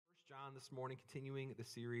on this morning, continuing the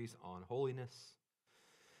series on holiness.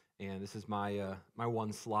 And this is my my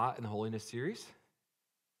one slot in the Holiness Series.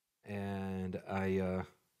 And I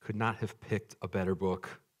could not have picked a better book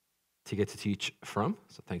to get to teach from.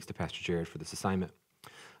 So thanks to Pastor Jared for this assignment.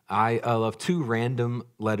 I love two random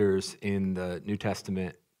letters in the New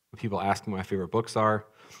Testament. People ask me what my favorite books are,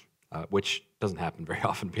 which doesn't happen very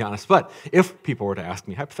often, to be honest. But if people were to ask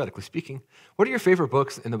me, hypothetically speaking, what are your favorite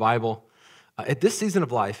books in the Bible? At this season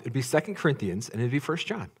of life, it'd be 2 Corinthians and it'd be 1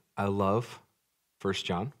 John. I love 1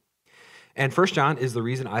 John. And 1 John is the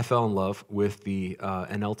reason I fell in love with the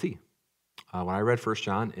NLT. When I read 1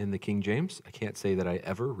 John in the King James, I can't say that I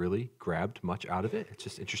ever really grabbed much out of it. It's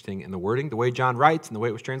just interesting in the wording, the way John writes and the way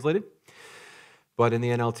it was translated. But in the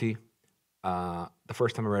NLT, the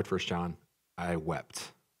first time I read 1 John, I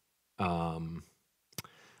wept. I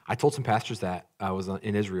told some pastors that I was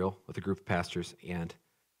in Israel with a group of pastors, and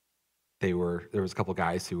there was a couple of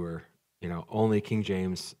guys who were, only King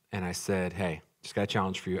James, and I said, hey, just got a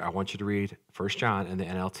challenge for you. I want you to read 1 John in the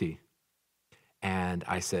NLT. And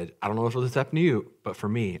I said, I don't know if this happened to you, but for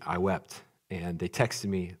me, I wept. And they texted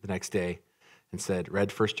me the next day and said,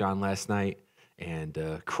 read 1 John last night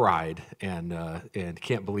and cried and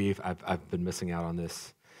can't believe I've been missing out on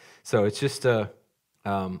this. So it's just a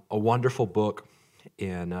wonderful book,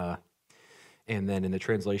 and then in the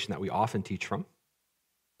translation that we often teach from,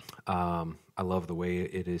 I love the way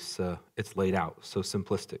it is. It's laid out, so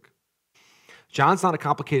simplistic. John's not a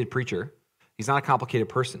complicated preacher. He's not a complicated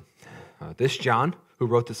person. This John, who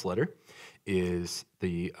wrote this letter, is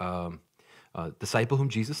the disciple whom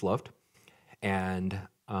Jesus loved, and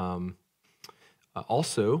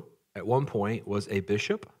also at one point was a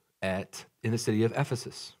bishop in the city of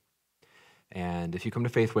Ephesus. And if you come to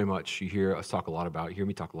Faithway much, you hear me talk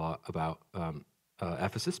a lot about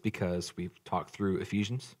Ephesus, because we've talked through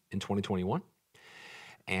Ephesians in 2021.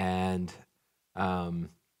 And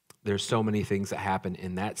there's so many things that happen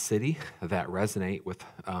in that city that resonate with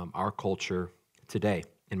our culture today,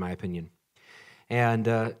 in my opinion. And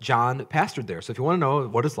John pastored there. So if you want to know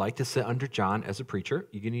what it's like to sit under John as a preacher,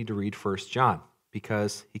 you need to read 1 John,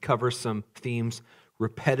 because he covers some themes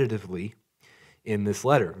repetitively in this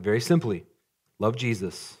letter. Very simply, love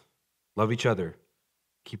Jesus, love each other,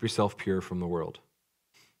 keep yourself pure from the world.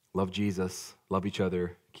 Love Jesus, love each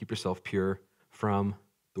other, keep yourself pure from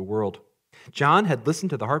the world. John had listened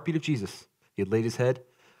to the heartbeat of Jesus. He had laid his head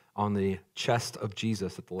on the chest of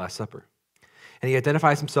Jesus at the Last Supper. And he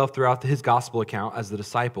identifies himself throughout his gospel account as the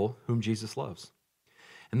disciple whom Jesus loves.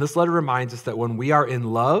 And this letter reminds us that when we are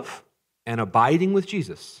in love and abiding with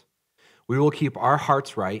Jesus, we will keep our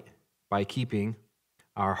hearts right by keeping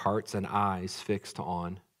our hearts and eyes fixed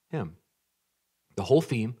on him. The whole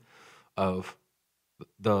theme of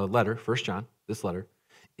the letter, 1 John, this letter,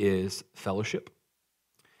 is fellowship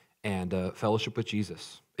and fellowship with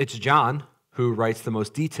Jesus. It's John who writes the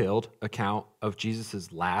most detailed account of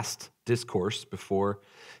Jesus' last discourse before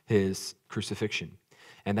his crucifixion.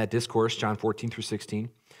 And that discourse, John 14 through 16,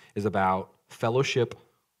 is about fellowship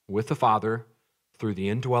with the Father through the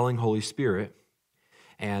indwelling Holy Spirit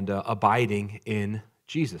and abiding in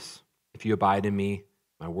Jesus. If you abide in me,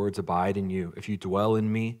 my words abide in you. If you dwell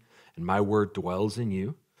in me and my word dwells in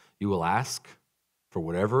you, you will ask for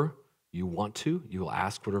whatever you want to. You will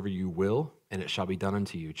ask whatever you will, and it shall be done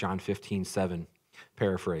unto you. John 15:7,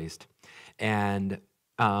 paraphrased. And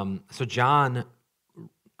so John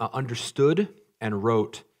understood and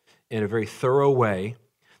wrote in a very thorough way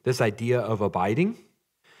this idea of abiding,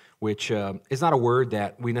 which is not a word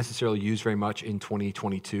that we necessarily use very much in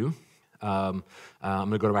 2022. I'm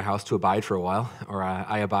going to go to my house to abide for a while, or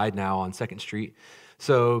I abide now on 2nd Street.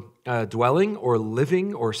 So dwelling or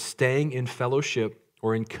living or staying in fellowship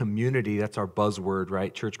or in community, that's our buzzword,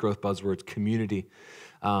 right? Church growth buzzwords, community.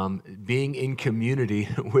 Being in community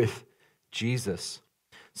with Jesus.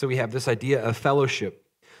 So we have this idea of fellowship.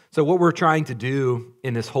 So what we're trying to do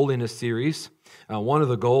in this Holiness Series, one of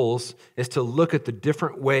the goals is to look at the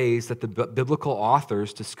different ways that the biblical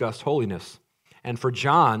authors discuss holiness. And for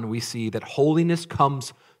John, we see that holiness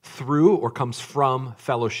comes through or comes from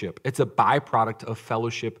fellowship. It's a byproduct of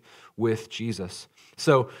fellowship with Jesus.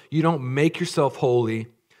 So you don't make yourself holy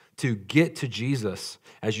to get to Jesus.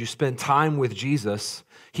 As you spend time with Jesus,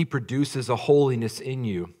 he produces a holiness in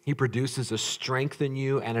you. He produces a strength in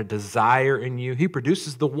you and a desire in you. He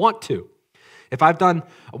produces the want to. If I've done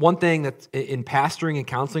one thing that's in pastoring and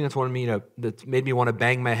counseling that's made me want to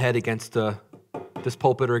bang my head against this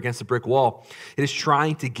pulpit or against a brick wall, it is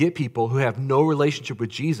trying to get people who have no relationship with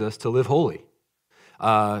Jesus to live holy.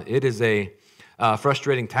 It is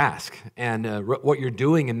frustrating task. And what you're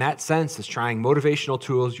doing in that sense is trying motivational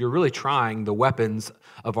tools. You're really trying the weapons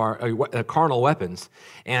of our carnal weapons,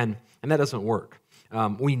 and that doesn't work.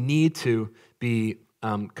 We need to be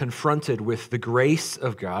confronted with the grace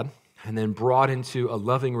of God and then brought into a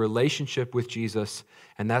loving relationship with Jesus,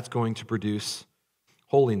 and that's going to produce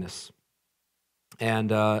holiness.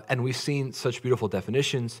 And we've seen such beautiful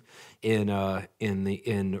definitions in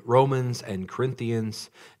Romans and Corinthians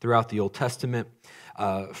throughout the Old Testament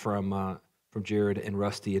from Jared and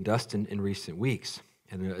Rusty and Dustin in recent weeks,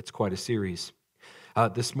 and it's quite a series.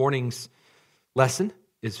 This morning's lesson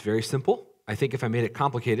is very simple. I think if I made it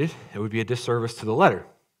complicated, it would be a disservice to the letter.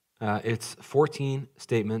 It's 14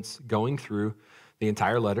 statements going through the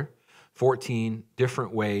entire letter, 14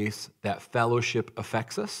 different ways that fellowship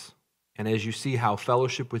affects us. And as you see how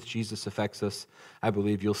fellowship with Jesus affects us, I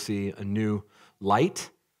believe you'll see a new light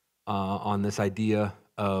on this idea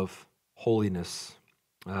of holiness.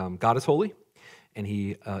 God is holy, and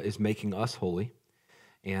He is making us holy.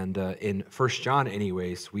 And in 1 John,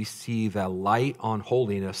 anyways, we see the light on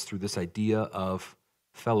holiness through this idea of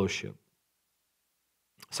fellowship.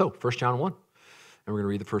 So, 1 John 1, and we're going to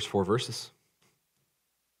read the first 4 verses.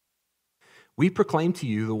 We proclaim to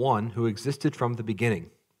you the one who existed from the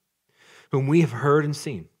beginning, whom we have heard and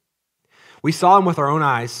seen. We saw him with our own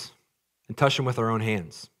eyes and touched him with our own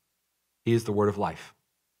hands. He is the word of life.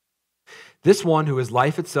 This one who is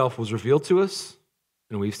life itself was revealed to us,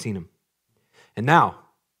 and we've seen him. And now,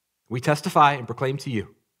 we testify and proclaim to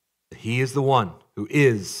you that he is the one who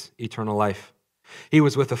is eternal life. He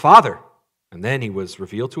was with the Father, and then he was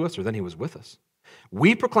revealed to us, or then he was with us.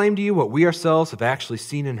 We proclaim to you what we ourselves have actually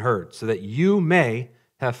seen and heard, so that you may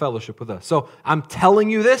have fellowship with us. So I'm telling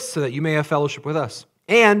you this so that you may have fellowship with us.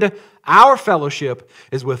 And our fellowship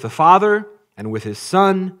is with the Father and with his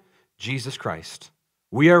Son, Jesus Christ.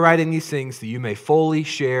 We are writing these things that you may fully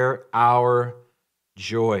share our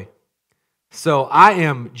joy. So I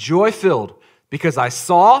am joy-filled because I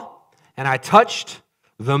saw and I touched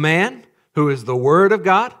the man who is the Word of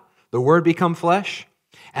God, the Word become flesh,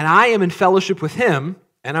 and I am in fellowship with him,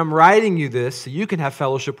 and I'm writing you this so you can have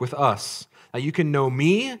fellowship with us. You can know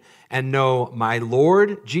me and know my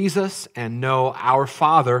Lord Jesus and know our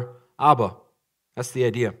Father, Abba. That's the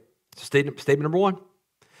idea. So statement number 1.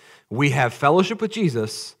 We have fellowship with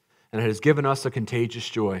Jesus, and it has given us a contagious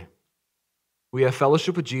joy. We have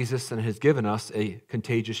fellowship with Jesus, and it has given us a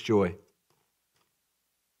contagious joy.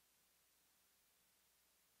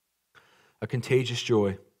 A contagious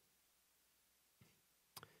joy.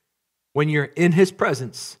 When you're in his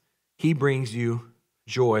presence, he brings you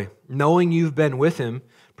joy. Knowing you've been with him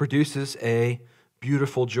produces a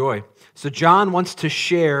beautiful joy. So John wants to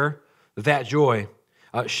share that joy,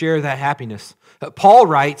 share that happiness. Paul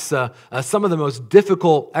writes some of the most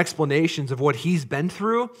difficult explanations of what he's been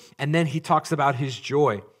through, and then he talks about his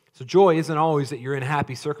joy. So joy isn't always that you're in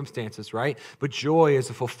happy circumstances, right? But joy is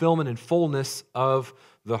a fulfillment and fullness of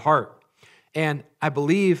the heart. And I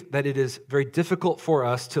believe that it is very difficult for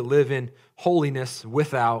us to live in holiness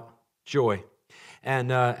without joy.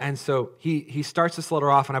 And so he starts this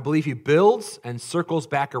letter off, and I believe he builds and circles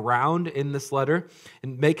back around in this letter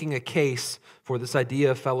and making a case for this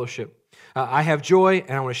idea of fellowship. I have joy,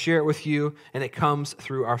 and I want to share it with you, and it comes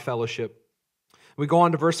through our fellowship. We go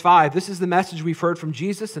on to verse 5. This is the message we've heard from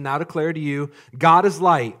Jesus and now declare to you, God is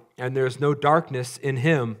light, and there is no darkness in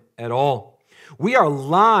him at all. We are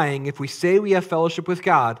lying if we say we have fellowship with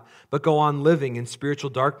God, but go on living in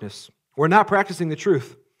spiritual darkness. We're not practicing the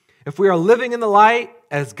truth. If we are living in the light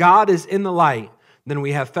as God is in the light, then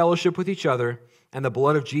we have fellowship with each other, and the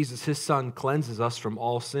blood of Jesus, his Son, cleanses us from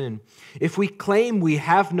all sin. If we claim we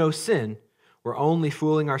have no sin, we're only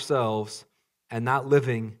fooling ourselves and not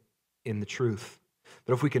living in the truth.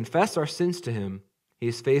 But if we confess our sins to him, he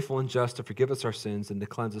is faithful and just to forgive us our sins and to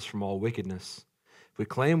cleanse us from all wickedness. If we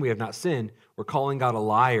claim we have not sinned, we're calling God a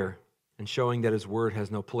liar and showing that his word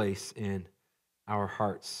has no place in our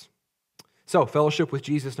hearts. So, fellowship with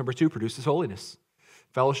Jesus, number 2, produces holiness.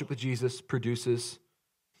 Fellowship with Jesus produces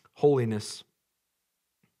holiness.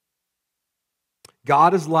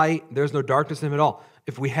 God is light. There's no darkness in him at all.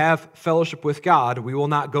 If we have fellowship with God, we will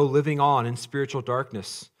not go living on in spiritual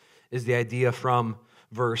darkness, is the idea from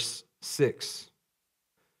verse 6.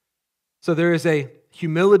 So there is a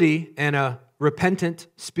humility and a repentant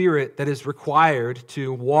spirit that is required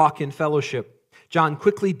to walk in fellowship. John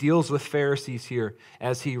quickly deals with Pharisees here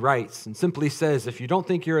as he writes and simply says, if you don't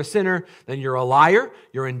think you're a sinner, then you're a liar,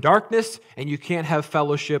 you're in darkness, and you can't have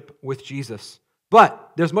fellowship with Jesus. But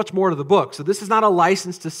But there's much more to the book. So this is not a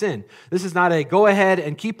license to sin. This is not a go ahead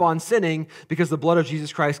and keep on sinning because the blood of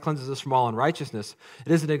Jesus Christ cleanses us from all unrighteousness.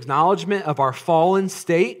 It is an acknowledgement of our fallen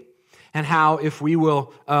state and how if we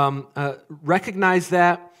will recognize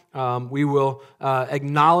that, we will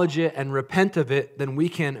acknowledge it and repent of it, then we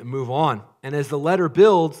can move on. And as the letter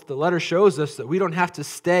builds, the letter shows us that we don't have to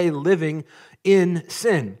stay living in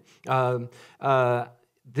sin.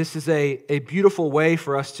 This is a beautiful way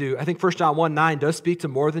for us to, I think 1 John 1:9 does speak to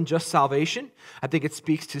more than just salvation. I think it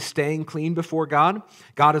speaks to staying clean before God.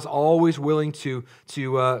 God is always willing to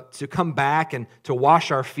come back and to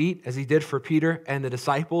wash our feet, as he did for Peter and the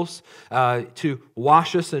disciples, to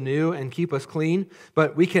wash us anew and keep us clean.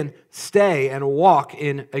 But we can stay and walk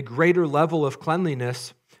in a greater level of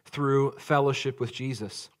cleanliness through fellowship with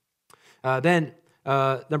Jesus. Then,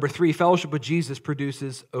 number 3, fellowship with Jesus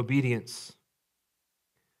produces obedience.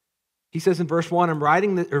 He says in verse 1,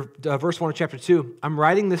 verse 1 of chapter 2, I'm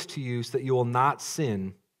writing this to you so that you will not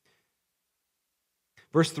sin.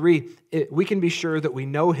 Verse 3, we can be sure that we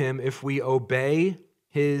know him if we obey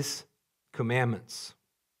his commandments.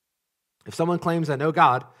 If someone claims, I know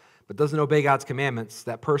God, but doesn't obey God's commandments,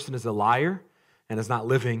 that person is a liar and is not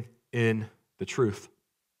living in the truth.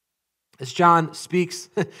 As John speaks,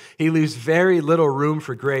 he leaves very little room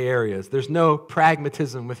for gray areas. There's no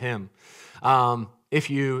pragmatism with him. If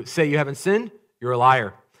you say you haven't sinned, you're a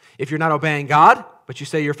liar. If you're not obeying God, but you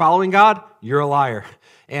say you're following God, you're a liar.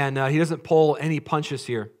 And he doesn't pull any punches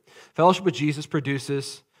here. Fellowship with Jesus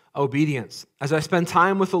produces obedience. As I spend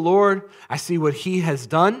time with the Lord, I see what he has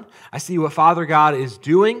done. I see what Father God is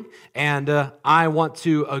doing, and I want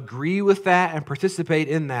to agree with that and participate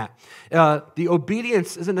in that. The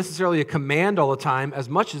obedience isn't necessarily a command all the time as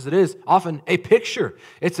much as it is often a picture.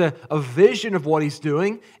 It's a vision of what he's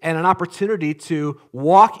doing and an opportunity to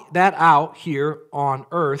walk that out here on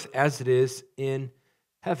earth as it is in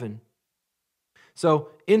heaven. So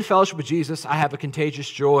in fellowship with Jesus, I have a contagious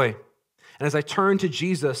joy. And as I turn to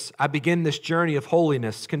Jesus, I begin this journey of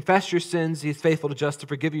holiness. Confess your sins. He is faithful to just to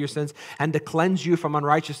forgive you your sins and to cleanse you from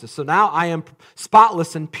unrighteousness. So now I am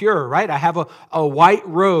spotless and pure, right? I have a white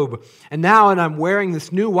robe. And now, and I'm wearing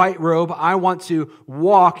this new white robe, I want to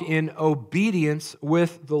walk in obedience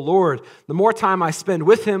with the Lord. The more time I spend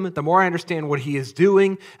with him, the more I understand what he is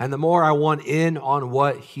doing, and the more I want in on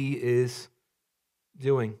what he is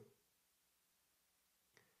doing.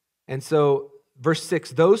 And so, Verse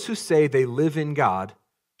 6, those who say they live in God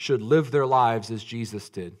should live their lives as Jesus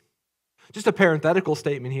did. Just a parenthetical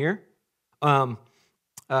statement here.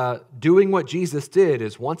 Doing what Jesus did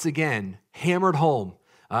is once again hammered home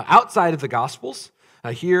outside of the Gospels,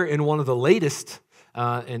 here in one of the latest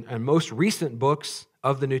and most recent books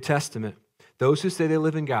of the New Testament. Those who say they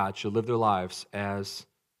live in God should live their lives as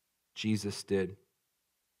Jesus did.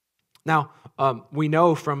 Now, we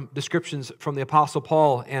know from descriptions from the Apostle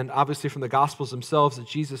Paul and obviously from the Gospels themselves that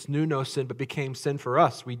Jesus knew no sin but became sin for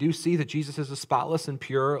us. We do see that Jesus is a spotless and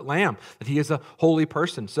pure lamb, that he is a holy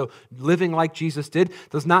person. So living like Jesus did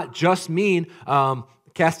does not just mean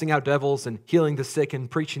casting out devils and healing the sick and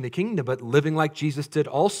preaching the kingdom, but living like Jesus did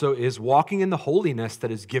also is walking in the holiness that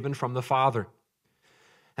is given from the Father.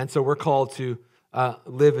 And so we're called to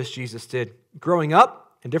live as Jesus did. Growing up,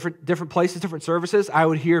 in different places, different services, I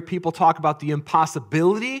would hear people talk about the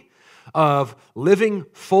impossibility of living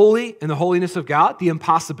fully in the holiness of God, the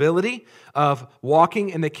impossibility of walking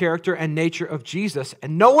in the character and nature of Jesus.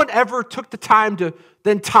 And no one ever took the time to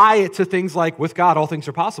then tie it to things like, with God, all things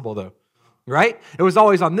are possible, though, right? It was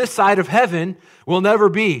always on this side of heaven will never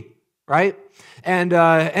be, right? And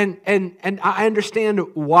I understand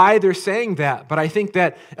why they're saying that, but I think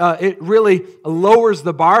that it really lowers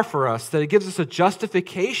the bar for us, that it gives us a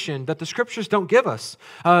justification that the Scriptures don't give us.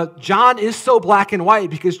 John is so black and white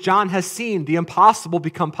because John has seen the impossible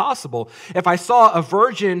become possible. If I saw a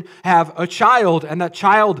virgin have a child and that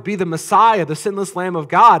child be the Messiah, the sinless Lamb of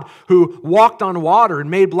God, who walked on water and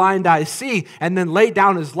made blind eyes see, and then laid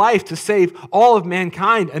down his life to save all of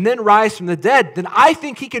mankind, and then rise from the dead, then I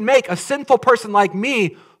think he can make a sinful person like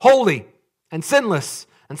me holy and sinless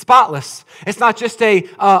and spotless. It's not just a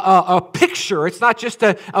picture. It's not just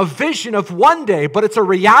a vision of one day, but it's a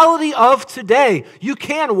reality of today. You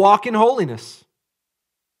can walk in holiness.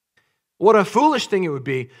 What a foolish thing it would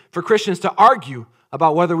be for Christians to argue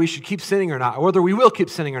about whether we should keep sinning or not, or whether we will keep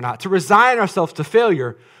sinning or not, to resign ourselves to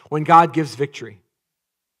failure when God gives victory.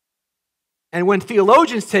 And when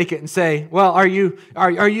theologians take it and say, well, are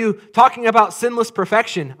you talking about sinless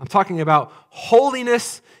perfection? I'm talking about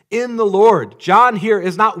holiness in the Lord. John here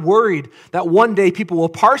is not worried that one day people will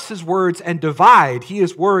parse his words and divide. He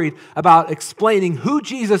is worried about explaining who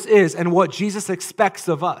Jesus is and what Jesus expects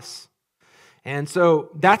of us. And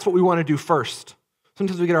so that's what we want to do first.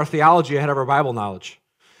 Sometimes we get our theology ahead of our Bible knowledge.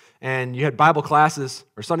 And you had Bible classes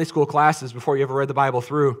or Sunday school classes before you ever read the Bible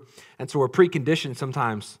through. And so we're preconditioned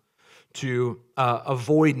sometimes to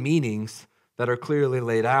avoid meanings that are clearly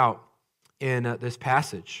laid out in this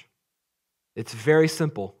passage. It's very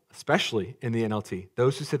simple, especially in the NLT.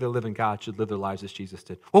 Those who say they live in God should live their lives as Jesus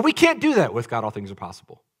did. Well, we can't do that. With God, all things are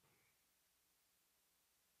possible.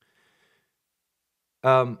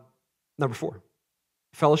 Number 4,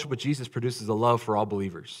 fellowship with Jesus produces a love for all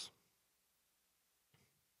believers.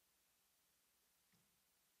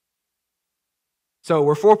 So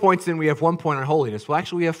we're 4 points in, we have 1 point on holiness. Well,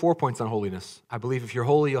 actually, we have 4 points on holiness. I believe if you're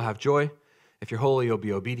holy, you'll have joy. If you're holy, you'll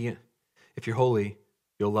be obedient. If you're holy,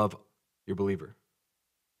 you'll love your believer.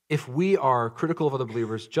 If we are critical of other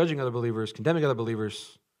believers, judging other believers, condemning other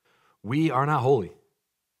believers, we are not holy.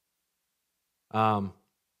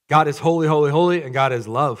 God is holy, holy, holy, and God is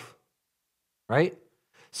love, right?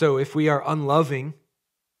 So if we are unloving,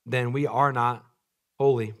 then we are not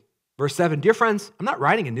holy. Verse 7, dear friends, I'm not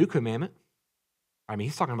writing a new commandment. I mean,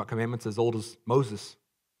 he's talking about commandments as old as Moses,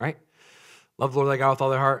 right? Love the Lord thy God with all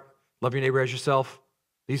thy heart. Love your neighbor as yourself.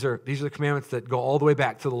 These are the commandments that go all the way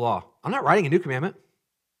back to the law. I'm not writing a new commandment.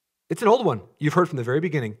 It's an old one you've heard from the very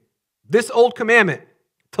beginning. This old commandment,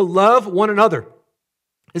 to love one another,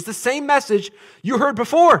 is the same message you heard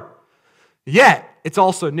before. Yet, it's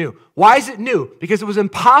also new. Why is it new? Because it was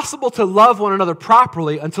impossible to love one another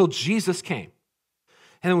properly until Jesus came.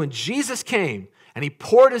 And when Jesus came and he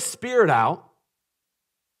poured his Spirit out,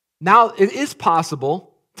 now it is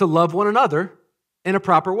possible to love one another in a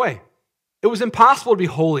proper way. It was impossible to be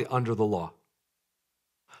holy under the law.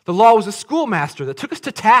 The law was a schoolmaster that took us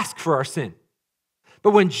to task for our sin.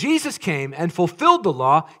 But when Jesus came and fulfilled the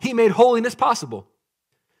law, he made holiness possible.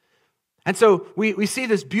 And so we see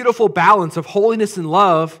this beautiful balance of holiness and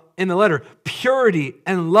love in the letter, purity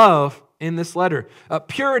and love in this letter,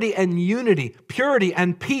 purity and unity, purity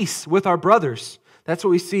and peace with our brothers. That's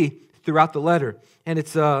what we see throughout the letter. And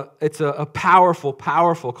it's a powerful,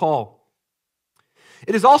 powerful call.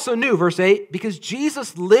 It is also new, verse 8, because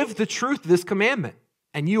Jesus lived the truth of this commandment,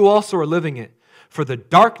 and you also are living it. For the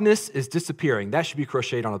darkness is disappearing. That should be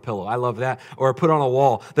crocheted on a pillow. I love that. Or put on a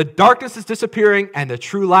wall. The darkness is disappearing, and the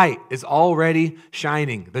true light is already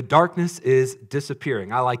shining. The darkness is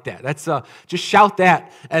disappearing. I like that. That's just shout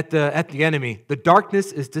that at the enemy. The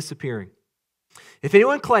darkness is disappearing. If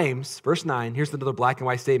anyone claims, verse 9, here's another black and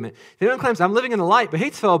white statement. If anyone claims, I'm living in the light, but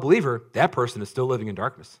hates a fellow believer, that person is still living in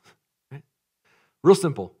darkness. Right? Real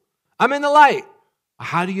simple. I'm in the light.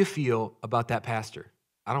 How do you feel about that pastor?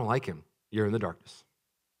 I don't like him. You're in the darkness.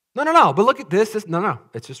 No. But look at this. No.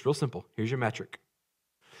 It's just real simple. Here's your metric.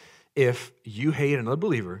 If you hate another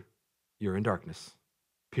believer, you're in darkness.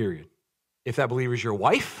 Period. If that believer is your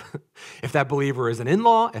wife, if that believer is an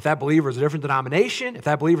in-law, if that believer is a different denomination, if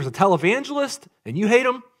that believer is a televangelist, and you hate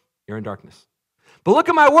him, you're in darkness. But look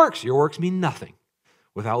at my works. Your works mean nothing.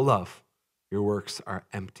 Without love, your works are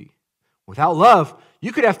empty. Without love,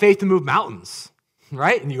 you could have faith to move mountains.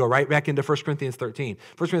 Right? And you go right back into 1 Corinthians 13.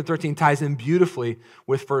 1 Corinthians 13 ties in beautifully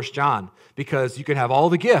with 1 John because you can have all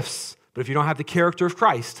the gifts, but if you don't have the character of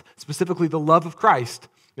Christ, specifically the love of Christ,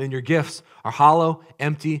 then your gifts are hollow,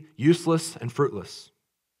 empty, useless, and fruitless.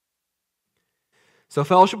 So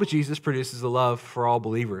fellowship with Jesus produces a love for all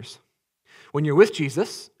believers. When you're with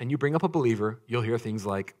Jesus and you bring up a believer, you'll hear things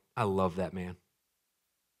like, I love that man.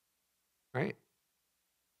 Right?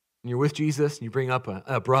 When you're with Jesus and you bring up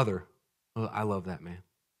a brother, oh, I love that man.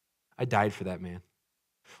 I died for that man.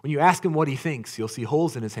 When you ask him what he thinks, you'll see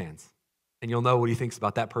holes in his hands, and you'll know what he thinks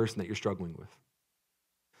about that person that you're struggling with.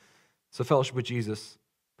 So fellowship with Jesus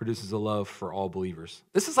produces a love for all believers.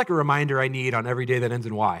 This is like a reminder I need on every day that ends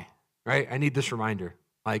in Y, right? I need this reminder.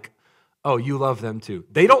 Like, oh, you love them too.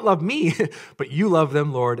 They don't love me, but you love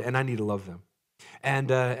them, Lord, and I need to love them.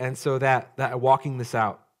 And so that walking this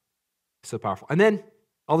out is so powerful. And then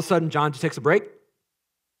all of a sudden, John just takes a break.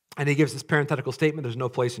 And he gives this parenthetical statement. There's no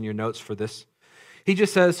place in your notes for this. He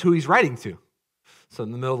just says who he's writing to. So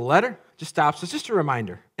in the middle of the letter, just stops. It's just a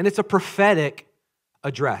reminder. And it's a prophetic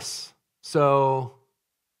address. So,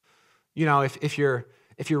 if you're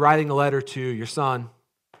writing a letter to your son,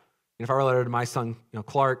 if I write a letter to my son,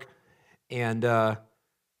 Clark, and at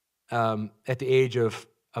the age of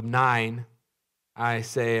 9, I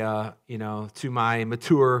say, to my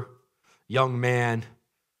mature young man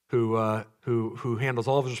who handles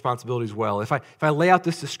all of his responsibilities well. If I lay out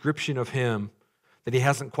this description of him that he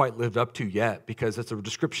hasn't quite lived up to yet, because it's a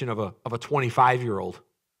description of a 25-year-old,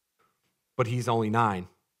 but he's only 9.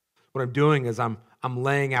 What I'm doing is I'm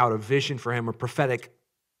laying out a vision for him, a prophetic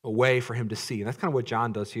way for him to see. And that's kind of what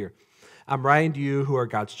John does here. I'm writing to you who are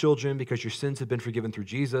God's children because your sins have been forgiven through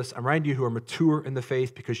Jesus. I'm writing to you who are mature in the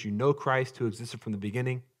faith because you know Christ who existed from the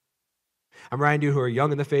beginning. I'm writing to you who are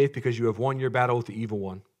young in the faith because you have won your battle with the evil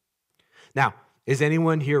one. Now, is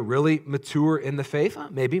anyone here really mature in the faith?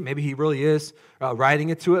 Maybe he really is writing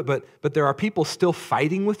into it, but there are people still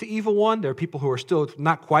fighting with the evil one. There are people who are still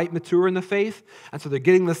not quite mature in the faith, and so they're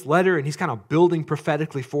getting this letter, and he's kind of building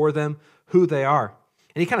prophetically for them who they are.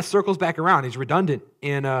 And he kind of circles back around. He's redundant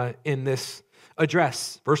in this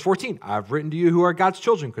address. Verse 14, I've written to you who are God's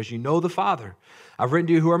children because you know the Father. I've written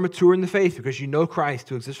to you who are mature in the faith because you know Christ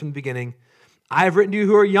who exists from the beginning. I have written to you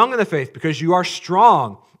who are young in the faith because you are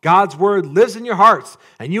strong. God's word lives in your hearts,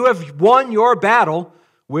 and you have won your battle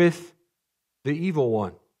with the evil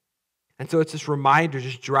one. And so it's this reminder,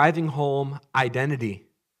 just driving home identity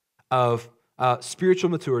of spiritual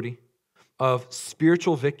maturity, of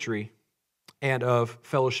spiritual victory, and of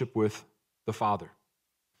fellowship with the Father.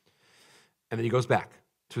 And then he goes back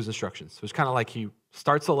to his instructions. So it's kind of like he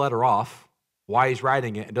starts the letter off, why he's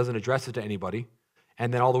writing it, and doesn't address it to anybody.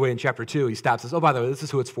 And then all the way in chapter 2, he stops and says, oh, by the way, this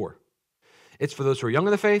is who it's for. It's for those who are young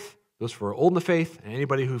in the faith, those who are old in the faith, and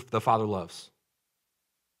anybody who the Father loves.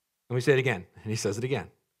 And we say it again, and he says it again.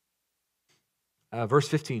 Verse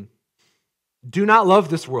 15, do not love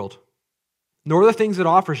this world, nor the things it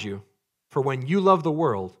offers you, for when you love the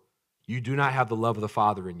world, you do not have the love of the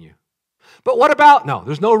Father in you. But what about? No,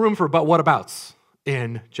 there's no room for but what abouts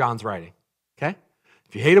in John's writing, okay?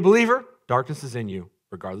 If you hate a believer, darkness is in you,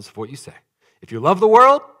 regardless of what you say. If you love the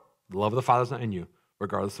world, the love of the Father is not in you,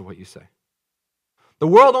 regardless of what you say. The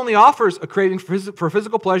world only offers a craving for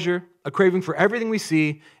physical pleasure, a craving for everything we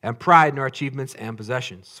see, and pride in our achievements and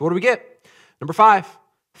possessions. So what do we get? Number 5,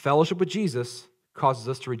 fellowship with Jesus causes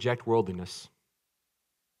us to reject worldliness.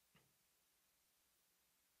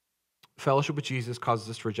 Fellowship with Jesus causes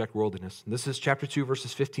us to reject worldliness. And this is chapter 2,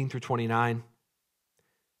 verses 15 through 29.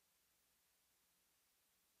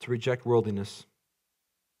 To reject worldliness.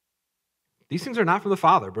 These things are not from the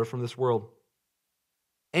Father, but from this world.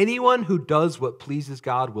 Anyone who does what pleases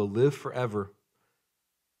God will live forever.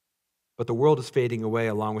 But the world is fading away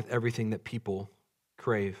along with everything that people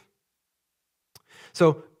crave.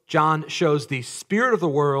 So John shows the spirit of the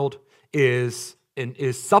world is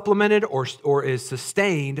supplemented or is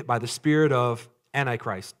sustained by the spirit of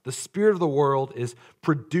Antichrist. The spirit of the world is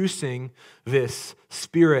producing this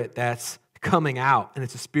spirit that's coming out, and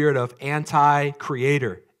it's a spirit of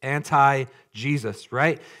anti-creator, anti-Jesus,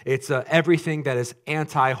 right? It's everything that is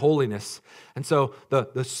anti-holiness. And so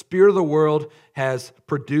the spirit of the world has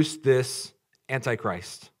produced this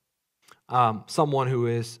Antichrist, someone who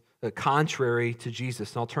is contrary to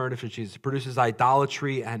Jesus, an alternative to Jesus. It produces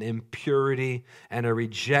idolatry and impurity and a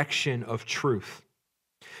rejection of truth.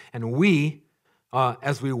 And we,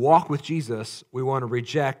 as we walk with Jesus, we want to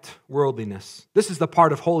reject worldliness. This is the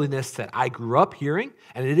part of holiness that I grew up hearing,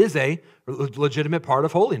 and it is a legitimate part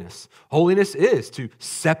of holiness. Holiness is to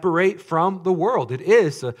separate from the world. It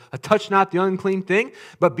is a touch not the unclean thing,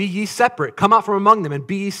 but be ye separate. Come out from among them and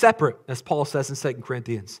be ye separate, as Paul says in 2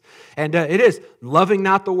 Corinthians. And it is loving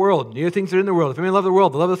not the world, neither things that are in the world. If any love the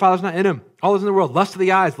world, the love of the Father is not in him. All is in the world, lust of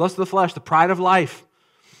the eyes, lust of the flesh, the pride of life.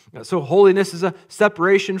 So holiness is a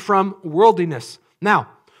separation from worldliness. Now,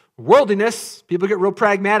 worldliness, people get real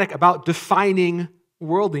pragmatic about defining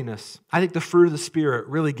worldliness. I think the fruit of the Spirit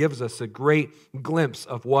really gives us a great glimpse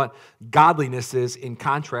of what godliness is in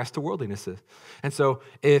contrast to worldliness is. And so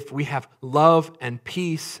if we have love and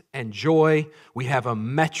peace and joy, we have a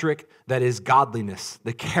metric that is godliness.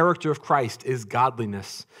 The character of Christ is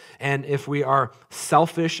godliness. And if we are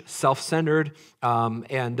selfish, self-centered,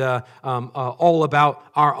 and all about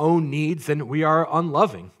our own needs, then we are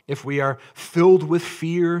unloving. If we are filled with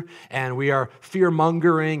fear and we are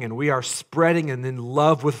fear-mongering and we are spreading and in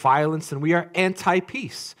love with violence, and we are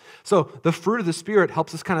anti-peace. So the fruit of the Spirit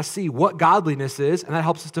helps us kind of see what godliness is, and that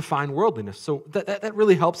helps us define worldliness. So that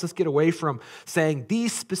really helps us get away from saying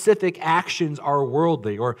these specific actions are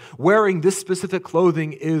worldly or wearing this specific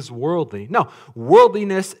clothing is worldly. No,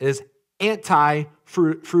 worldliness is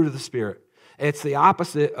anti-fruit of the Spirit. It's the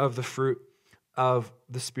opposite of the fruit of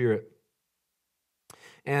the Spirit.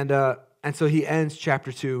 And so he ends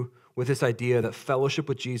chapter 2 with this idea that fellowship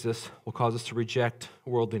with Jesus will cause us to reject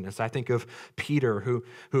worldliness. I think of Peter,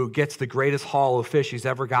 who gets the greatest haul of fish he's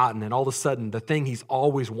ever gotten, and all of a sudden, the thing he's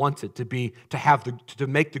always wanted to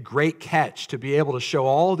make the great catch, to be able to show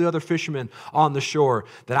all the other fishermen on the shore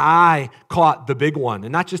that I caught the big one,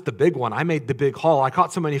 and not just the big one. I made the big haul. I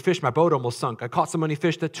caught so many fish, my boat almost sunk. I caught so many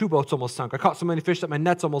fish that 2 boats almost sunk. I caught so many fish that my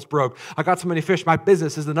nets almost broke. I caught so many fish, my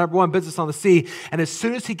business is the #1 business on the sea. And as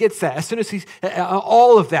soon as he gets that, as soon as he's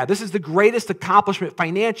all of that, this This is the greatest accomplishment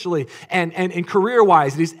financially and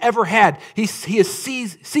career-wise that he's ever had. He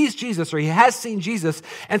sees Jesus, or he has seen Jesus,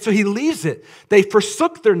 and so he leaves it. They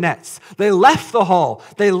forsook their nets. They left the hall.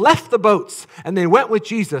 They left the boats, and they went with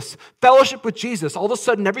Jesus. Fellowship with Jesus. All of a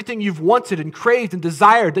sudden, everything you've wanted and craved and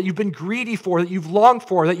desired, that you've been greedy for, that you've longed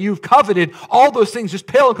for, that you've coveted, all those things just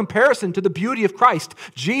pale in comparison to the beauty of Christ.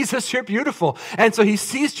 Jesus, you're beautiful. And so he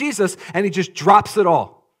sees Jesus, and he just drops it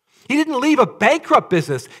all. He didn't leave a bankrupt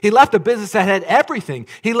business. He left a business that had everything.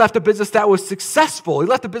 He left a business that was successful. He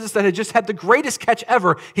left a business that had just had the greatest catch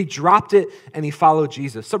ever. He dropped it and he followed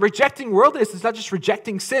Jesus. So rejecting worldliness is not just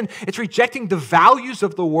rejecting sin. It's rejecting the values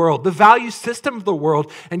of the world, the value system of the world,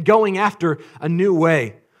 and going after a new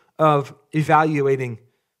way of evaluating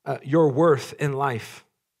your worth in life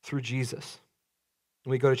through Jesus.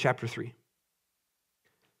 And we go to chapter 3.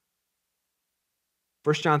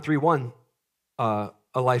 1 John 3:1.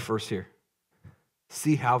 A life verse here.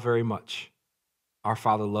 See how very much our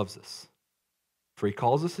Father loves us, for he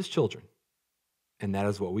calls us his children, and that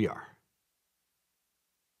is what we are.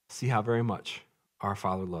 See how very much our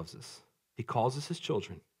Father loves us. He calls us his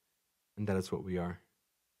children, and that is what we are.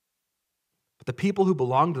 But the people who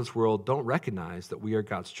belong to this world don't recognize that we are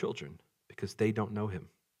God's children because they don't know him.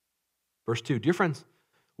 Verse 2, dear friends,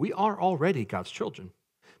 we are already God's children,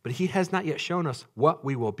 but he has not yet shown us what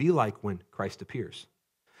we will be like when Christ appears.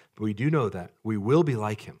 But we do know that we will be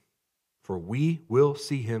like him, for we will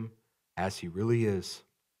see him as he really is.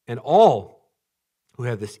 And all who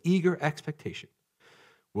have this eager expectation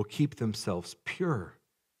will keep themselves pure,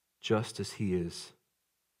 just as he is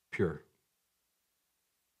pure.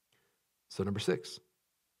 So number 6,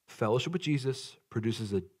 fellowship with Jesus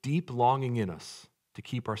produces a deep longing in us to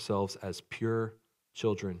keep ourselves as pure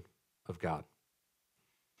children of God.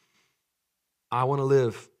 I want to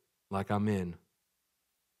live like I'm in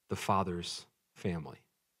the Father's family.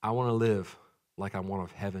 I want to live like I'm one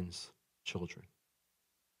of heaven's children.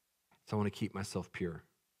 So I want to keep myself pure.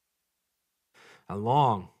 I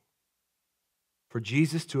long for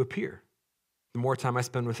Jesus to appear. The more time I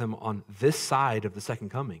spend with him on this side of the second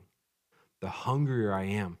coming, the hungrier I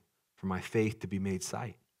am for my faith to be made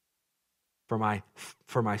sight, for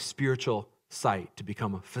my spiritual sight to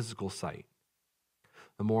become a physical sight.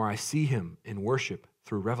 The more I see him in worship,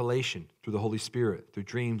 through revelation, through the Holy Spirit, through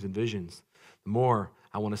dreams and visions, the more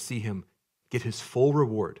I want to see him get his full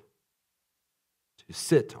reward, to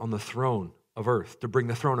sit on the throne of earth, to bring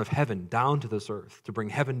the throne of heaven down to this earth, to bring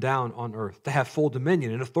heaven down on earth, to have full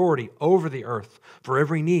dominion and authority over the earth, for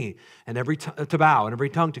every knee and every to bow and every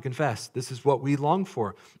tongue to confess. This is what we long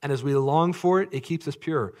for. And as we long for it, it keeps us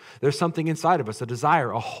pure. There's something inside of us, a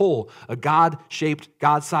desire, a hole, a God-shaped,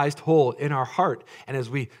 God-sized hole in our heart. And as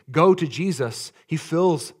we go to Jesus, he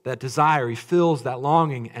fills that desire, he fills that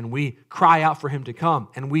longing, and we cry out for him to come.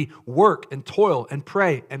 And we work and toil and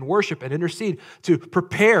pray and worship and intercede to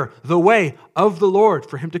prepare the way of the Lord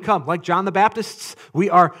for him to come. Like John the Baptist, we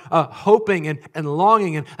are hoping and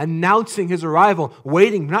longing and announcing his arrival,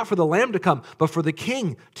 waiting not for the Lamb to come, but for the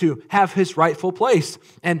King to have his rightful place.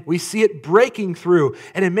 And we see it breaking through,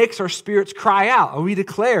 and it makes our spirits cry out, and we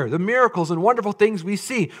declare the miracles and wonderful things we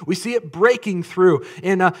see. We see it breaking through,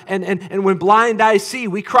 and when blind eyes see,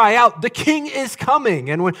 we cry out, the King is coming.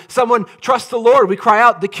 And when someone trusts the Lord, we cry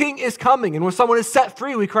out, the King is coming. And when someone is set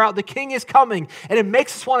free, we cry out, the King is coming. And it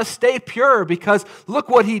makes us want to stay pure, because look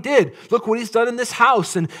what he did. Look what he's done in this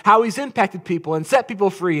house, and how he's impacted people and set people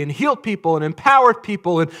free and healed people and empowered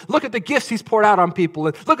people. And look at the gifts he's poured out on people.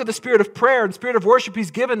 And look at the spirit of prayer and spirit of worship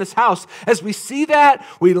he's given this house. As we see that,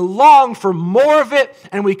 we long for more of it,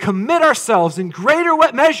 and we commit ourselves in greater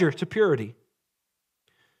measure to purity.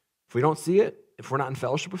 If we don't see it, if we're not in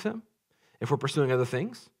fellowship with him, if we're pursuing other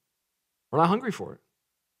things, we're not hungry for it.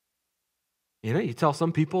 You know, you tell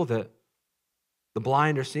some people that the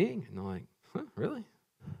blind are seeing, and they're like, huh, really?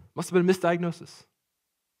 Must have been a misdiagnosis.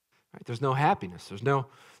 Right? There's no happiness. There's no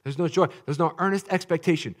joy. There's no earnest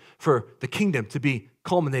expectation for the kingdom to be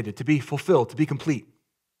culminated, to be fulfilled, to be complete.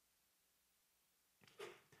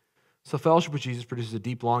 So fellowship with Jesus produces a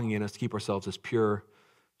deep longing in us to keep ourselves as pure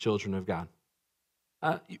children of God.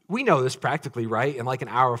 We know this practically, right? In like an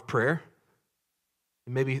hour of prayer.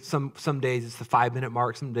 Maybe some days it's the 5-minute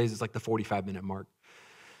mark. Some days it's like the 45-minute mark.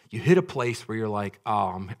 You hit a place where you're like,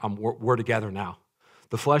 oh, we're together now.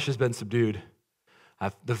 The flesh has been subdued.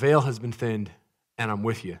 The veil has been thinned, and I'm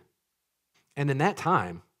with you. And in that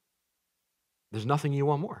time, there's nothing you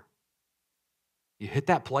want more. You hit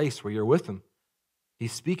that place where you're with him.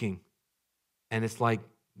 He's speaking, and it's like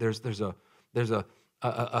there's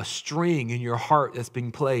a string in your heart that's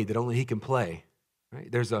being played that only he can play.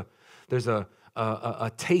 Right? There's a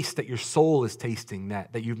a taste that your soul is tasting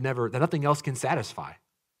that nothing else can satisfy.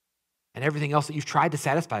 And everything else that you've tried to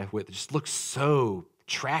satisfy with just looks so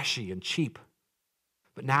trashy and cheap.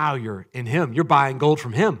 But now you're in him. You're buying gold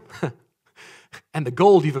from him. And the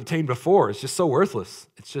gold you've obtained before is just so worthless.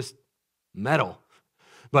 It's just metal.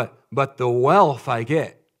 But the wealth I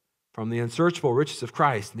get from the unsearchable riches of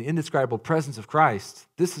Christ and the indescribable presence of Christ,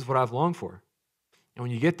 this is what I've longed for. And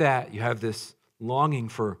when you get that, you have this longing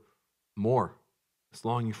for more. This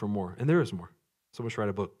longing for more. And there is more. Someone should write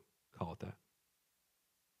a book, call it that.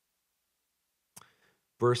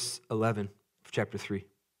 Verse 11 of chapter 3.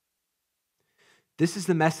 This is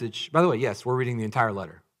the message. Not the way, yes, we're reading the entire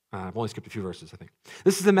letter. I've only skipped a few verses, I think.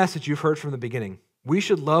 This is the message you've heard from the beginning. We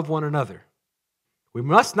should love one another. We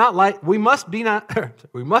must not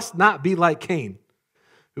be like Cain,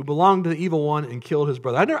 who belonged to the evil one and killed his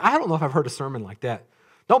brother. I don't know if I've heard a sermon like that.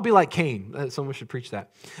 Don't be like Cain. Someone should preach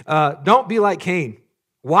that. Don't be like Cain.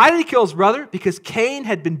 Why did he kill his brother? Because Cain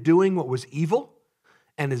had been doing what was evil,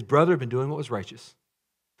 and his brother had been doing what was righteous.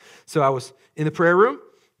 So I was in the prayer room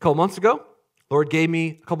a couple months ago. Lord gave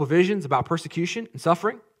me a couple visions about persecution and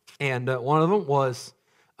suffering, and one of them was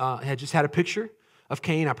had just had a picture of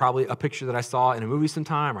Cain. Probably a picture that I saw in a movie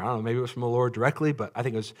sometime, or I don't know, maybe it was from the Lord directly, but I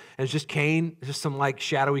think it was just Cain, just some like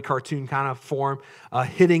shadowy cartoon kind of form,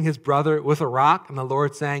 hitting his brother with a rock, and the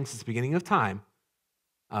Lord saying, since the beginning of time,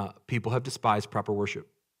 people have despised proper worship.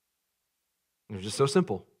 It was just so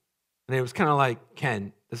simple. And it was kind of like,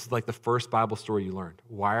 Ken, this is like the first Bible story you learned.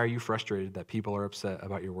 Why are you frustrated that people are upset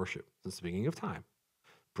about your worship? Since the beginning of time,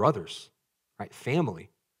 brothers, right? Family,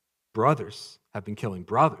 brothers have been killing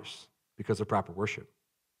brothers because of proper worship.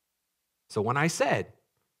 So when I said,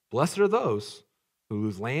 blessed are those who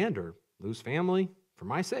lose land or lose family for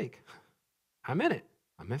my sake, I meant it.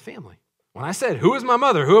 I meant family. When I said, who is my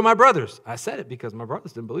mother? Who are my brothers? I said it because my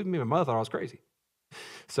brothers didn't believe me. My mother thought I was crazy.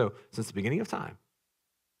 So since the beginning of time,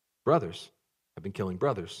 brothers have been killing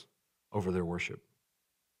brothers over their worship.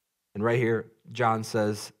 And right here, John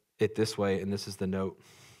says it this way, and this is the note.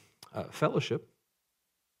 Fellowship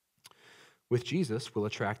with Jesus will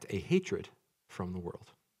attract a hatred from the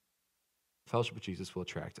world. Fellowship with Jesus will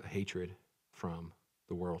attract a hatred from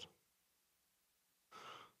the world.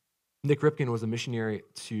 Nick Ripken was a missionary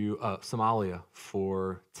to Somalia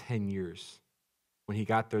for 10 years. When he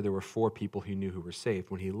got there were 4 people he knew who were saved.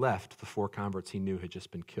 When he left, the 4 converts he knew had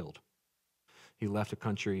just been killed. He left a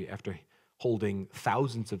country after holding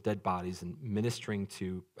thousands of dead bodies and ministering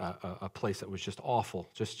to a place that was just awful,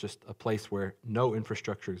 just a place where no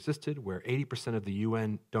infrastructure existed, where 80% of the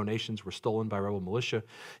UN donations were stolen by rebel militia.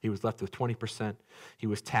 He was left with 20%. He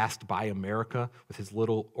was tasked by America with his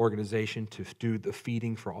little organization to do the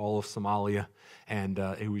feeding for all of Somalia, and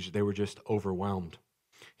they were just overwhelmed.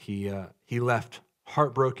 He left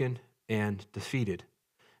heartbroken and defeated,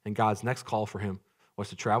 and God's next call for him was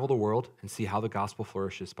to travel the world and see how the gospel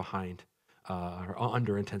flourishes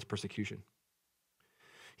under intense persecution.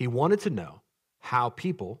 He wanted to know how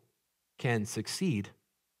people can succeed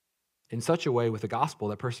in such a way with the gospel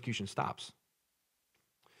that persecution stops.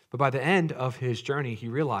 But by the end of his journey, he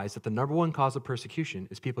realized that the number one cause of persecution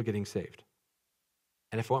is people getting saved.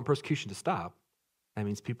 And if I want persecution to stop, that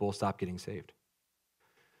means people will stop getting saved.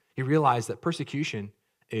 He realized that persecution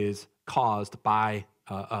is caused by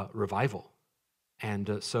revival.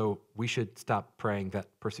 And so we should stop praying that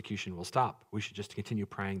persecution will stop. We should just continue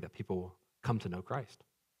praying that people will come to know Christ.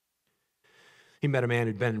 He met a man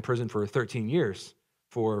who'd been in prison for 13 years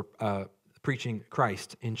for preaching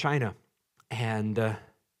Christ in China. And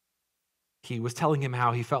he was telling him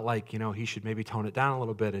how he felt like, he should maybe tone it down a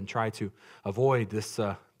little bit and try to avoid this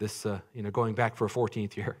going back for a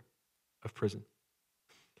 14th year of prison.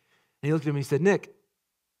 And he looked at him and he said, Nick,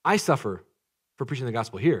 I suffer for preaching the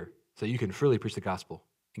gospel here, so you can freely preach the gospel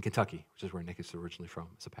in Kentucky, which is where Nick is originally from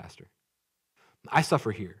as a pastor. I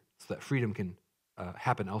suffer here so that freedom can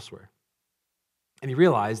happen elsewhere. And he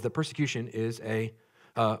realized that persecution is a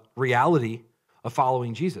reality of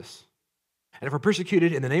following Jesus. And if we're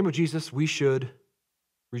persecuted in the name of Jesus, we should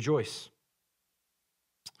rejoice.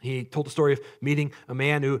 He told the story of meeting a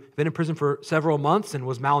man who had been in prison for several months and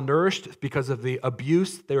was malnourished because of the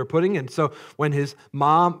abuse they were putting. And so when his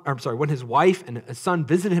wife and his son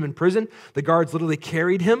visited him in prison, the guards literally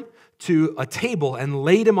carried him to a table and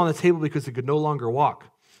laid him on the table because he could no longer walk.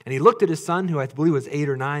 And he looked at his son, who I believe was 8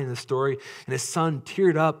 or 9 in the story, and his son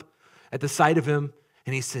teared up at the sight of him.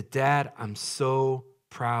 And he said, Dad, I'm so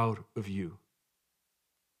proud of you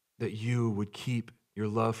that you would keep your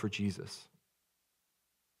love for Jesus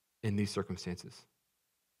in these circumstances.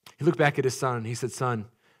 He looked back at his son and he said, Son,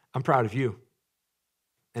 I'm proud of you.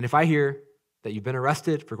 And if I hear that you've been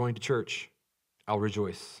arrested for going to church, I'll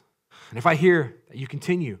rejoice. And if I hear that you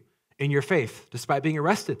continue in your faith despite being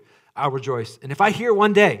arrested, I'll rejoice. And if I hear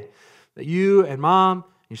one day that you and mom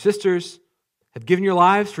and your sisters have given your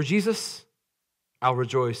lives for Jesus, I'll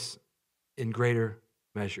rejoice in greater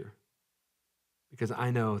measure because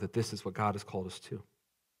I know that this is what God has called us to.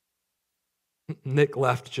 Nick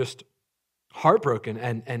left just heartbroken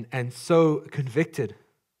and so convicted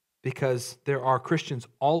because there are Christians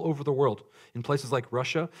all over the world in places like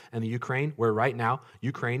Russia and the Ukraine, where right now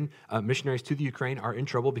missionaries to the Ukraine are in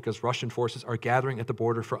trouble because Russian forces are gathering at the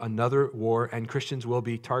border for another war, and Christians will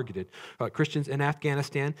be targeted. Christians in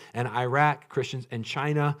Afghanistan and Iraq, Christians in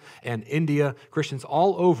China and India, Christians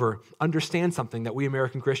all over understand something that we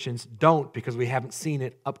American Christians don't because we haven't seen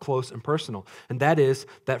it up close and personal, and that is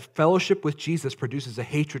that fellowship with Jesus produces a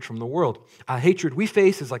hatred from the world. A hatred we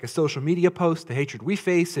face is like a social media post. The hatred we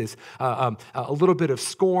face is a little bit of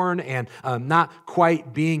scorn and not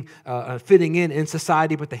quite being fitting in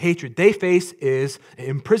society, but the hatred they face is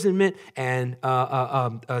imprisonment and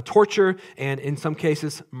torture and in some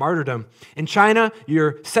cases martyrdom. In China,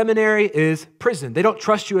 your seminary is prison. They don't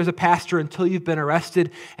trust you as a pastor until you've been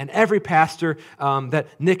arrested, and every pastor that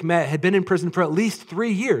Nick met had been in prison for at least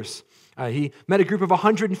 3 years. He met a group of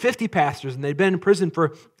 150 pastors, and they'd been in prison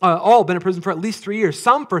for at least 3 years,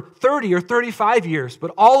 some for 30 or 35 years,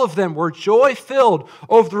 but all of them were joy-filled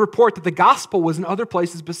over the report that the gospel was in other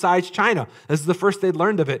places besides China. This is the first they'd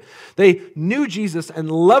learned of it. They knew Jesus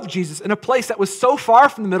and loved Jesus in a place that was so far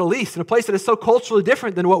from the Middle East, in a place that is so culturally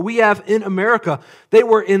different than what we have in America. They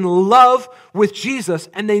were in love with Jesus,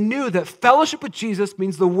 and they knew that fellowship with Jesus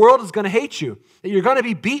means the world is going to hate you, that you're going to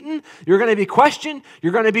be beaten, you're going to be questioned,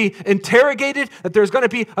 you're going to be interrogated, that there's going to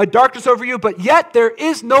be a darkness over you, but yet there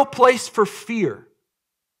is no place for fear.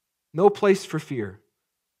 No place for fear,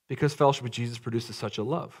 because fellowship with Jesus produces such a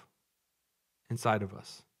love inside of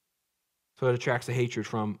us. So it attracts a hatred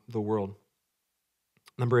from the world.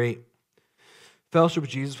 Number 8, fellowship with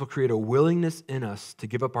Jesus will create a willingness in us to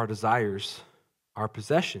give up our desires, our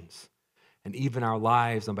possessions, and even our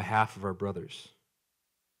lives on behalf of our brothers.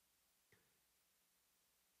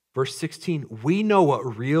 Verse 16, we know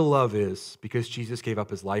what real love is because Jesus gave up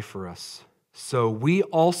his life for us. So we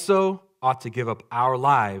also ought to give up our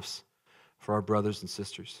lives for our brothers and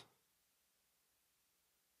sisters.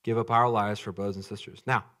 Give up our lives for brothers and sisters.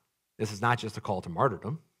 Now, this is not just a call to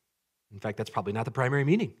martyrdom. In fact, that's probably not the primary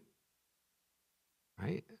meaning.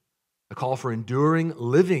 Right? A call for enduring,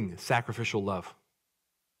 living, sacrificial love.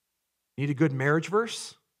 Need a good marriage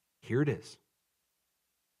verse? Here it is.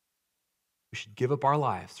 We should give up our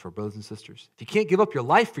lives for brothers and sisters. If you can't give up your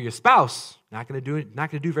life for your spouse, not going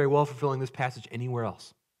to do very well fulfilling this passage anywhere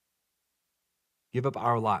else. Give up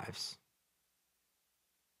our lives.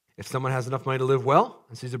 If someone has enough money to live well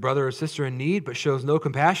and sees a brother or sister in need but shows no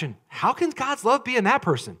compassion, how can God's love be in that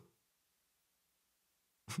person?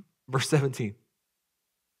 Verse 17.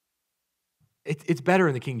 It's better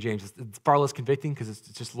in the King James. It's far less convicting because it's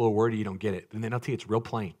just a little wordy, you don't get it. And then I'll tell you, it's real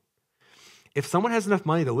plain. If someone has enough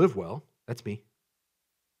money to live well, that's me,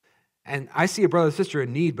 and I see a brother or sister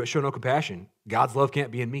in need but show no compassion, God's love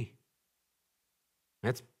can't be in me.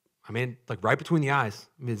 Like right between the eyes.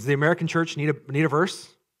 Does the American church need a verse?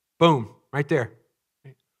 Boom, right there.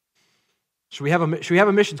 Should we have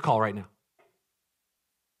a missions call right now?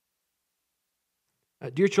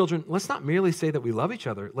 Dear children, let's not merely say that we love each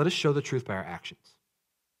other. Let us show the truth by our actions.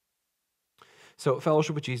 So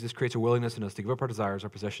fellowship with Jesus creates a willingness in us to give up our desires, our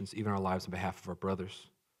possessions, even our lives on behalf of our brothers.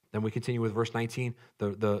 Then we continue with verse 19,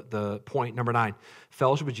 the point, number 9.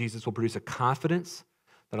 Fellowship with Jesus will produce a confidence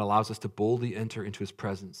that allows us to boldly enter into his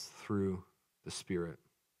presence through the Spirit.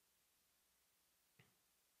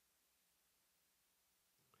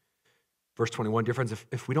 Verse 21, dear friends,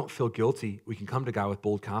 if we don't feel guilty, we can come to God with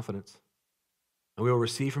bold confidence. And we will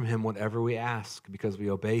receive from him whatever we ask because we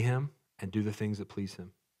obey him and do the things that please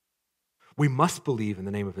him. We must believe in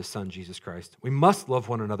the name of his Son, Jesus Christ. We must love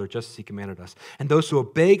one another just as he commanded us. And those who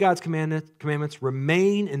obey God's commandments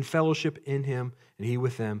remain in fellowship in him and he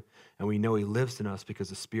with them. And we know he lives in us because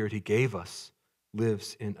the Spirit he gave us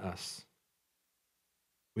lives in us.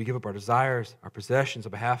 We give up our desires, our possessions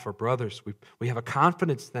on behalf of our brothers. We have a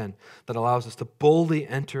confidence then that allows us to boldly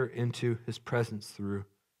enter into his presence through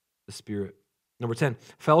the Spirit. Number 10,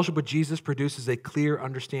 fellowship with Jesus produces a clear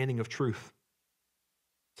understanding of truth.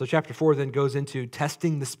 So chapter 4 then goes into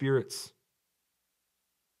testing the spirits.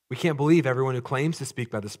 We can't believe everyone who claims to speak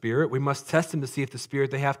by the Spirit. We must test them to see if the Spirit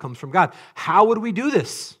they have comes from God. How would we do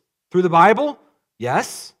this? Through the Bible?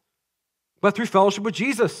 Yes. But through fellowship with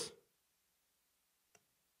Jesus.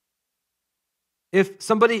 If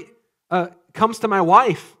somebody comes to my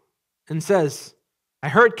wife and says, I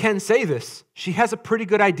heard Ken say this. She has a pretty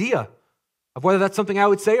good idea of whether that's something I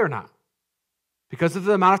would say or not because of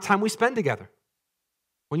the amount of time we spend together.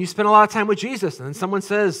 When you spend a lot of time with Jesus and then someone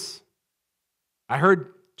says, I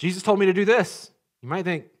heard Jesus told me to do this, you might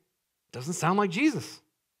think, doesn't sound like Jesus.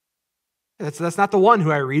 That's not the one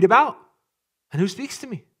who I read about and who speaks to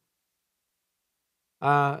me.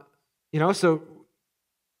 So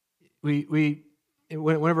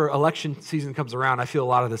whenever election season comes around, I feel a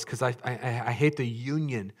lot of this because I hate the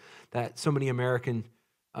union that so many American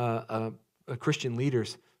Christian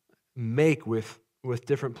leaders make with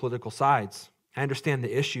different political sides. I understand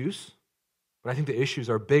the issues, but I think the issues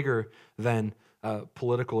are bigger than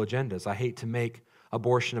political agendas. I hate to make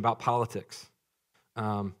abortion about politics.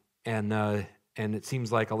 And it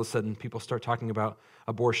seems like all of a sudden people start talking about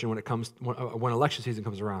abortion when election season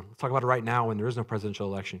comes around. Let's talk about it right now when there is no presidential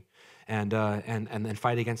election, and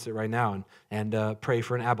fight against it right now and pray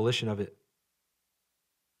for an abolition of it.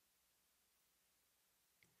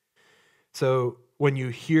 So when you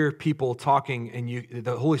hear people talking and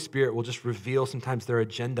the Holy Spirit will just reveal sometimes their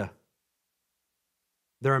agenda.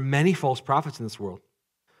 There are many false prophets in this world.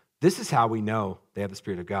 This is how we know they have the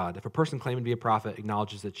Spirit of God. If a person claiming to be a prophet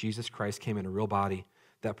acknowledges that Jesus Christ came in a real body,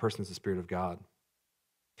 that person is the Spirit of God.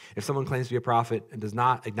 If someone claims to be a prophet and does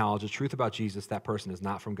not acknowledge the truth about Jesus, that person is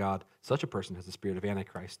not from God. Such a person has the spirit of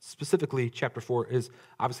Antichrist. Specifically, chapter 4 is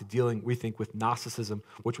obviously dealing, we think, with Gnosticism,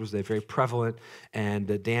 which was a very prevalent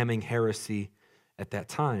and damning heresy at that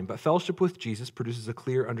time. But fellowship with Jesus produces a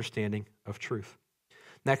clear understanding of truth.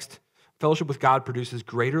 Next, fellowship with God produces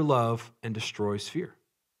greater love and destroys fear.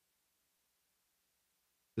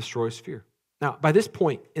 Destroys fear. Now, by this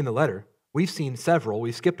point in the letter, we've seen several,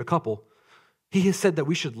 we've skipped a couple. He has said that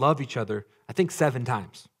we should love each other, I think 7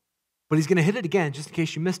 times. But he's going to hit it again just in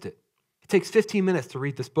case you missed it. It takes 15 minutes to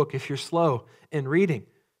read this book if you're slow in reading.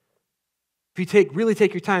 If you really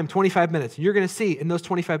take your time, 25 minutes, and you're going to see in those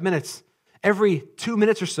 25 minutes, every 2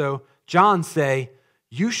 minutes or so, John say,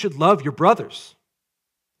 you should love your brothers.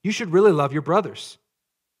 You should really love your brothers.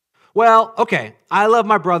 Well, okay, I love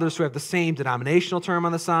my brothers who have the same denominational term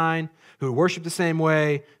on the sign, who worship the same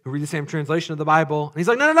way, who read the same translation of the Bible. And he's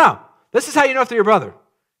like, no. This is how you know if they're your brother.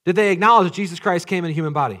 Did they acknowledge that Jesus Christ came in a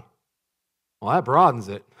human body? Well, that broadens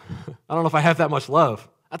it. I don't know if I have that much love.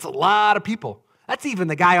 That's a lot of people. That's even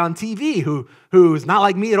the guy on TV who's not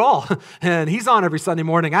like me at all. And he's on every Sunday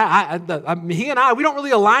morning. He and I, we don't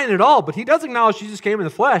really align at all, but he does acknowledge Jesus came in the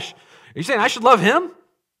flesh. Are you saying I should love him?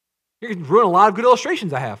 You're going to ruin a lot of good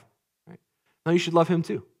illustrations I have. Right? No, you should love him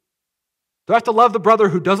too. Do I have to love the brother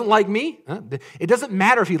who doesn't like me? It doesn't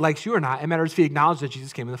matter if he likes you or not. It matters if he acknowledges that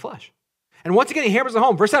Jesus came in the flesh. And once again, he hammers it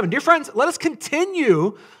home. Verse 7, dear friends, let us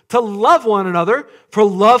continue to love one another, for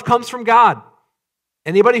love comes from God.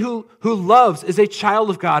 Anybody who loves is a child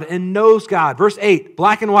of God and knows God. Verse 8,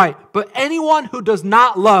 black and white. But anyone who does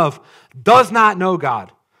not love does not know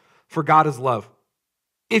God, for God is love.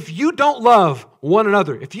 If you don't love one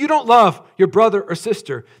another, if you don't love your brother or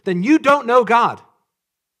sister, then you don't know God.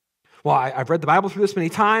 Well, I've read the Bible through this many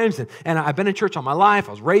times, and I've been in church all my life.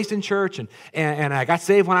 I was raised in church, and I got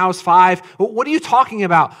saved when I was 5. What are you talking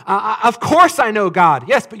about? Of course I know God.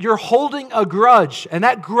 Yes, but you're holding a grudge, and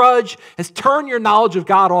that grudge has turned your knowledge of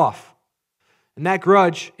God off. And that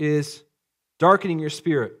grudge is darkening your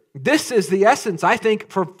spirit. This is the essence, I think,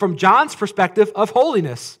 from John's perspective of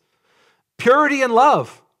holiness. Purity and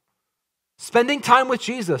love. Spending time with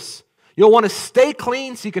Jesus. You'll want to stay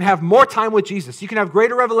clean so you can have more time with Jesus. You can have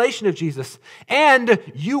greater revelation of Jesus. And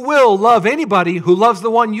you will love anybody who loves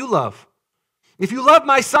the one you love. If you love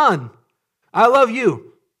my son, I love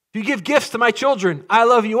you. If you give gifts to my children, I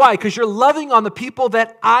love you. Why? Because you're loving on the people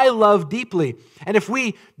that I love deeply. And if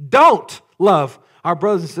we don't love our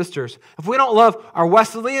brothers and sisters, if we don't love our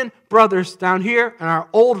Wesleyan brothers down here and our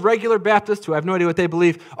old regular Baptists who have no idea what they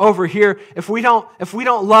believe over here, if we don't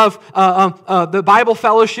love the Bible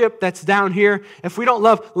fellowship that's down here, if we don't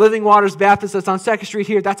love Living Waters Baptist that's on 2nd Street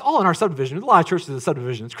here, that's all in our subdivision. There's a lot of churches in the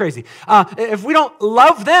subdivision. It's crazy. If we don't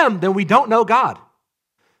love them, then we don't know God.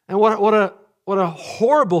 And what a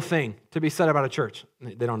horrible thing to be said about a church.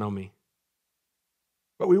 They don't know me.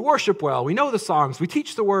 But we worship well. We know the songs. We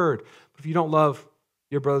teach the word. But if you don't love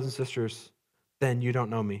your brothers and sisters, then you don't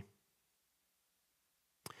know me.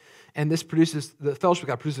 And this produces, the fellowship with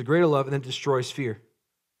God produces a greater love and then destroys fear.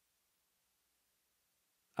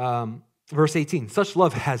 Verse 18, such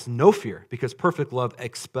love has no fear because perfect love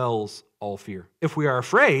expels all fear. If we are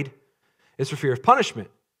afraid, it's for fear of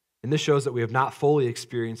punishment. And this shows that we have not fully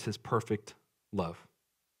experienced his perfect love.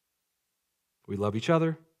 We love each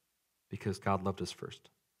other because God loved us first.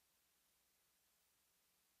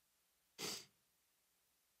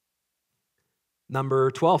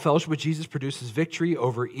 Number 12, fellowship with Jesus produces victory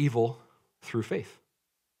over evil through faith.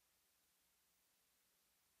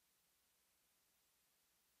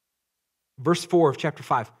 Verse 4 of chapter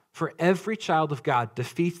 5, for every child of God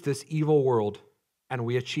defeats this evil world, and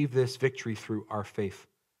we achieve this victory through our faith.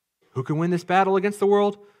 Who can win this battle against the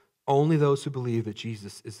world? Only those who believe that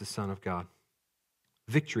Jesus is the Son of God.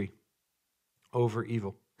 Victory over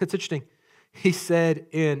evil. It's interesting. He said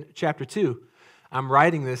in chapter 2, I'm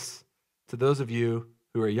writing this to those of you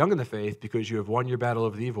who are young in the faith because you have won your battle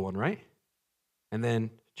over the evil one, right? And then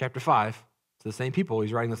chapter 5, to the same people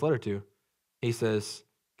he's writing this letter to, he says,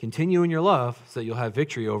 continue in your love so that you'll have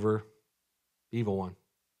victory over the evil one.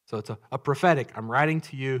 So it's a prophetic. I'm writing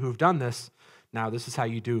to you who've done this. Now this is how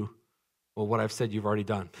you do well what I've said you've already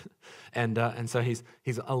done. And so he's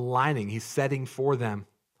aligning, he's setting for them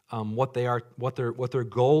what they are, what their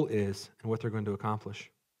goal is, and what they're going to accomplish.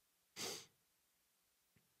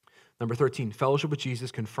 Number 13, fellowship with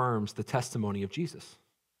Jesus confirms the testimony of Jesus.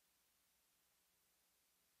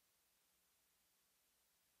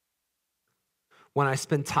 When I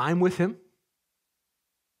spend time with him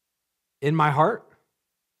in my heart,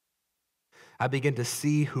 I begin to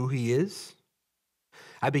see who he is.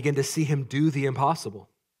 I begin to see him do the impossible.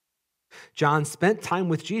 John spent time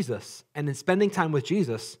with Jesus, and in spending time with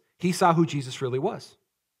Jesus, he saw who Jesus really was.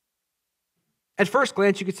 At first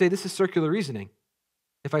glance, you could say this is circular reasoning.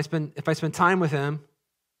 If I spend time with him,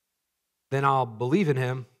 then I'll believe in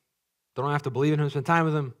him. Don't have to believe in him, spend time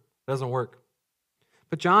with him. It doesn't work.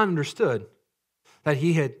 But John understood that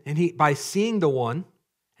by seeing the one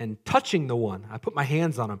and touching the one, I put my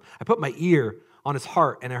hands on him, I put my ear on his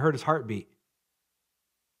heart, and I heard his heartbeat.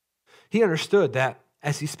 He understood that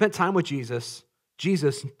as he spent time with Jesus,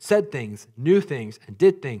 Jesus said things, knew things, and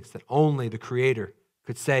did things that only the Creator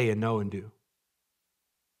could say and know and do.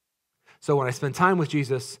 So when I spend time with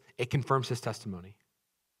Jesus, it confirms his testimony.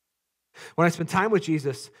 When I spend time with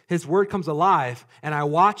Jesus, his word comes alive, and I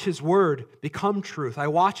watch his word become truth. I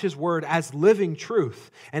watch his word as living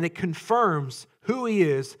truth, and it confirms who he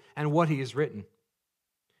is and what he has written.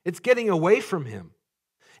 It's getting away from him.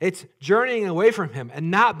 It's journeying away from him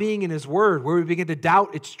and not being in his word where we begin to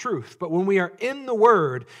doubt its truth. But when we are in the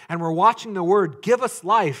word and we're watching the word give us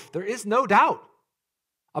life, there is no doubt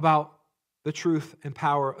about the truth and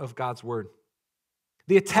power of God's word.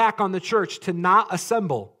 The attack on the church to not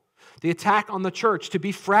assemble, the attack on the church to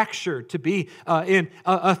be fractured, to be in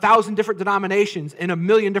 1,000 different denominations in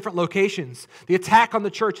 1,000,000 different locations. The attack on the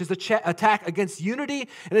church is an attack against unity,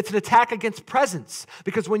 and it's an attack against presence.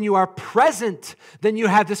 Because when you are present, then you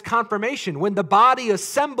have this confirmation. When the body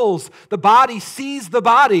assembles, the body sees the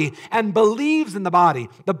body and believes in the body.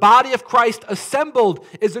 The body of Christ assembled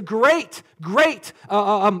is a great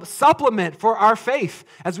supplement for our faith.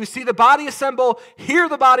 As we see the body assemble, hear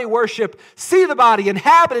the body worship, see the body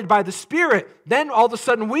inhabited by the Spirit, then all of a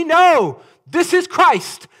sudden we know this is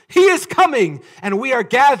Christ. He is coming, and we are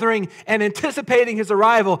gathering and anticipating his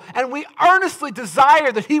arrival, and we earnestly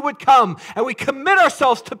desire that he would come, and we commit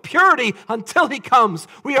ourselves to purity until he comes.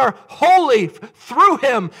 We are holy through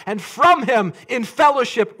him and from him in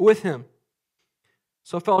fellowship with him.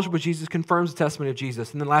 So fellowship with Jesus confirms the testimony of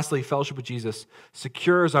Jesus. And then lastly, fellowship with Jesus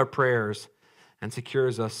secures our prayers and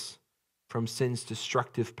secures us from sin's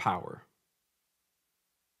destructive power.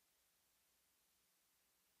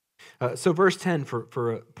 So verse 10 for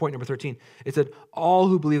point number 13, it said, all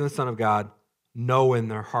who believe in the Son of God know in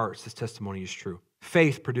their hearts this testimony is true.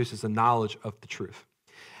 Faith produces a knowledge of the truth.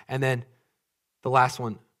 And then the last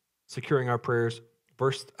one, securing our prayers,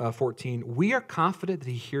 verse 14, we are confident that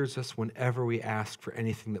he hears us whenever we ask for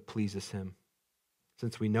anything that pleases him.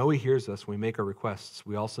 Since we know he hears us when we make our requests,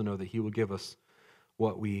 we also know that he will give us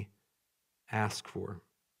what we ask for.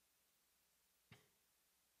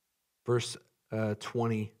 Verse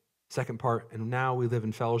 20, second part, and now we live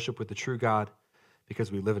in fellowship with the true God because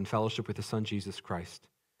we live in fellowship with the Son, Jesus Christ.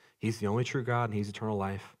 He's the only true God, and he's eternal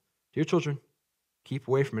life. Dear children, keep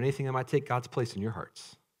away from anything that might take God's place in your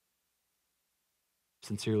hearts.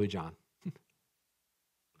 Sincerely, John.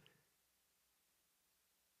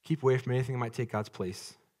 Keep away from anything that might take God's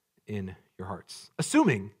place in your hearts.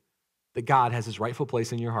 Assuming that God has his rightful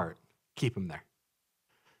place in your heart, keep him there,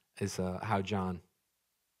 is how John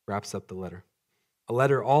wraps up the letter. A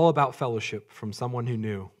letter all about fellowship from someone who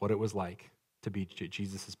knew what it was like to be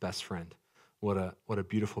Jesus' best friend. What a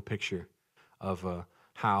beautiful picture of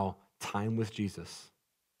how time with Jesus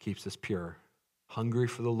keeps us pure, hungry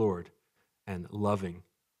for the Lord, and loving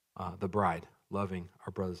the bride, loving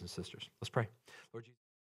our brothers and sisters. Let's pray. Lord Jesus.